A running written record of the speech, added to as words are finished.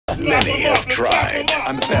Many have tried.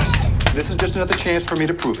 I'm the best. This is just another chance for me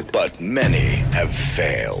to prove it. But many have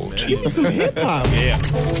failed. Give me some hip-hop. Yeah.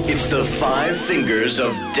 It's the 5 fingers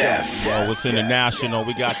of death. Well, it's international.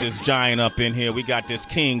 We got this giant up in here. We got this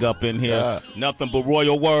king up in here. Nothing but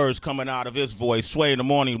royal words coming out of his voice. Sway in the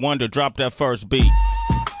morning wonder. Drop that first beat.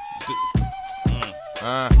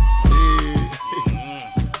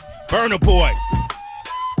 Burna Boy.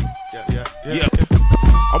 Yeah.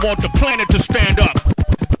 I want the planet to stand up.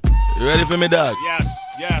 You ready for me, dog?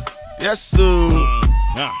 Yes. Yes, sir.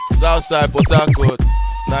 Southside, Port Harcourt.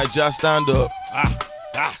 Niger, stand up.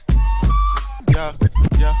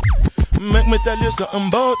 Yeah. Make me tell you something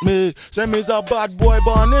about me. Say me's a bad boy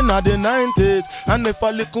born in the 90s. And if a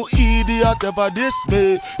little idiot ever diss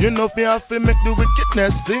me, you know me have to make the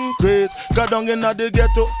wickedness increase. Got down in the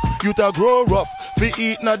ghetto, you to grow rough. Fi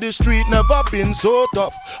eat na the street never been so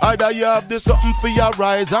tough. Either you have this something for your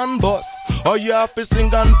rise and bust, or you have to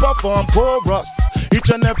sing and perform chorus. Each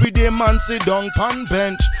and every day man sit down pan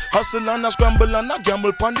bench, hustle and a scramble and a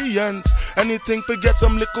gamble pon the ends. Anything for get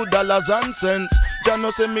some little dollars and cents. Jah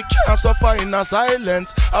know say me can't suffer in a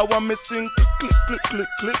silence. I want me sing click click click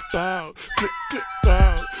click bow, click click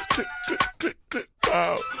bow, click click click click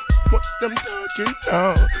bow. What them talking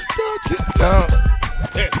now?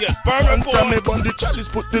 Yeah, Burna Boy. Tell me when the chalice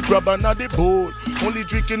put the grab under the bowl. Only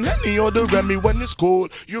drinking any other Remy when it's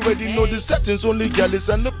cold. You already know the settings, only galleys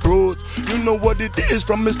and the pros. You know what it is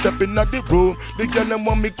from me stepping at the room. The girl them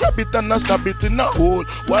want me grab it and I stab it in a hole.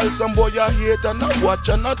 While some boy I hate and I watch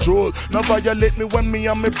and I troll. Now violate me when me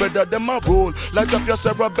and me brother them a roll. Light up your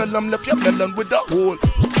cerebellum, left your melon with a hole.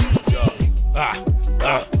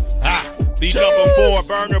 Beat number 4,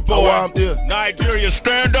 Burna Boy. Nigeria,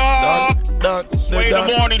 stand up. Sway in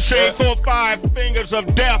the morning, shade 4, 5 fingers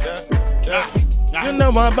of death. You know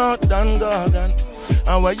about Dan Gorgon.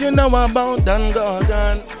 And what you know about Dan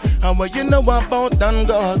Gorgon. And what you know about Dan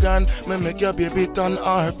Gorgon. Me make your baby turn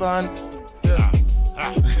orphan.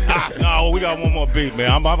 No, we got one more beat, man.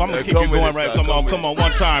 I'm gonna keep you going right. Come on,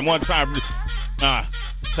 one time.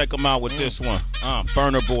 Take them out with this one.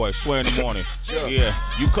 Burna Boy, Swear in the Morning. Yeah,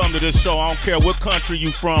 you come to this show, I don't care what country you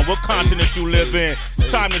from, what continent you live in.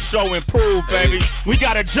 Time to show improve, baby. We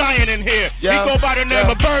got a giant in here. He go by the name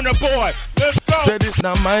of Burna Boy. Let's go. Say this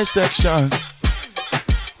not my section.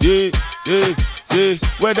 Yeah.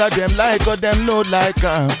 Whether them like or them not like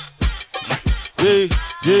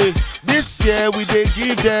Yeah. This year we dey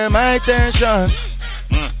give them attention.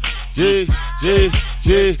 Yeah.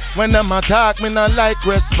 When them attack, me not like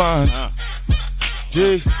response.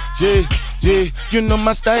 Yeah. You know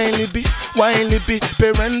my style it be, while it be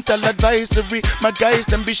parental advisory. My guys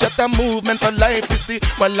them be Shatta movement for life, you see.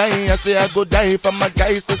 While I say I go die for my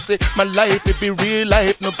guys to say my life it be real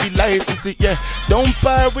life, no be lies, you see. Yeah, don't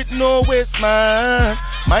par with no waste man.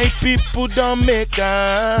 My people don't make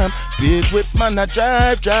big whips man I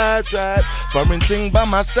drive. Foreign thing by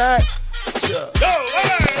my side. Go,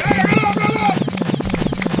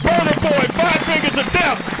 Burna Boy, 5 fingers of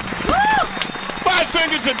death. Woo! 5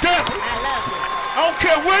 fingers of death. I love it. I don't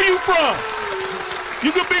care where you from.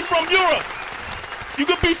 You could be from Europe. You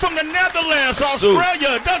could be from the Netherlands,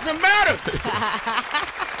 Australia. It doesn't matter.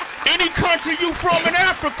 Any country you from in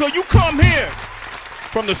Africa, you come here.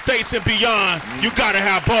 From the States and beyond, you gotta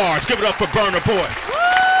have bars. Give it up for Burna Boy. Woo!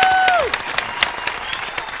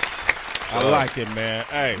 I like it, man.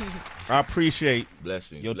 Hey. I appreciate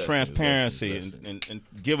your transparency and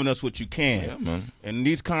giving us what you can. Yeah, man. And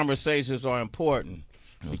these conversations are important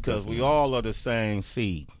because we all are the same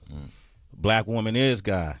seed. Black woman is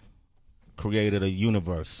God, created a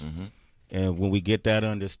universe. And when we get that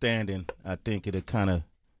understanding, I think it'll kind of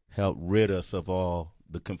help rid us of all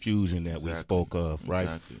the confusion that we spoke of,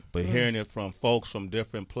 right? But hearing it from folks from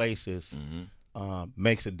different places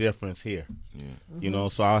makes a difference here. You know,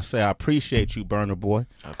 so I say I appreciate you, Burna Boy.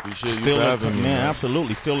 I appreciate you for having me, man.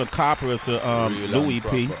 Absolutely. Still in copper as a Louis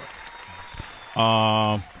P.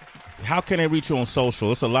 How can they reach you on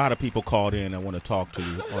social? It's a lot of people called in that want to talk to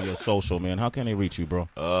you on your social, man. How can they reach you, bro?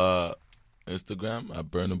 Instagram at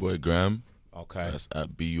Burna Boy Gram. Okay. That's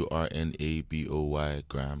at BURNABOY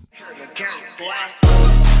Gram.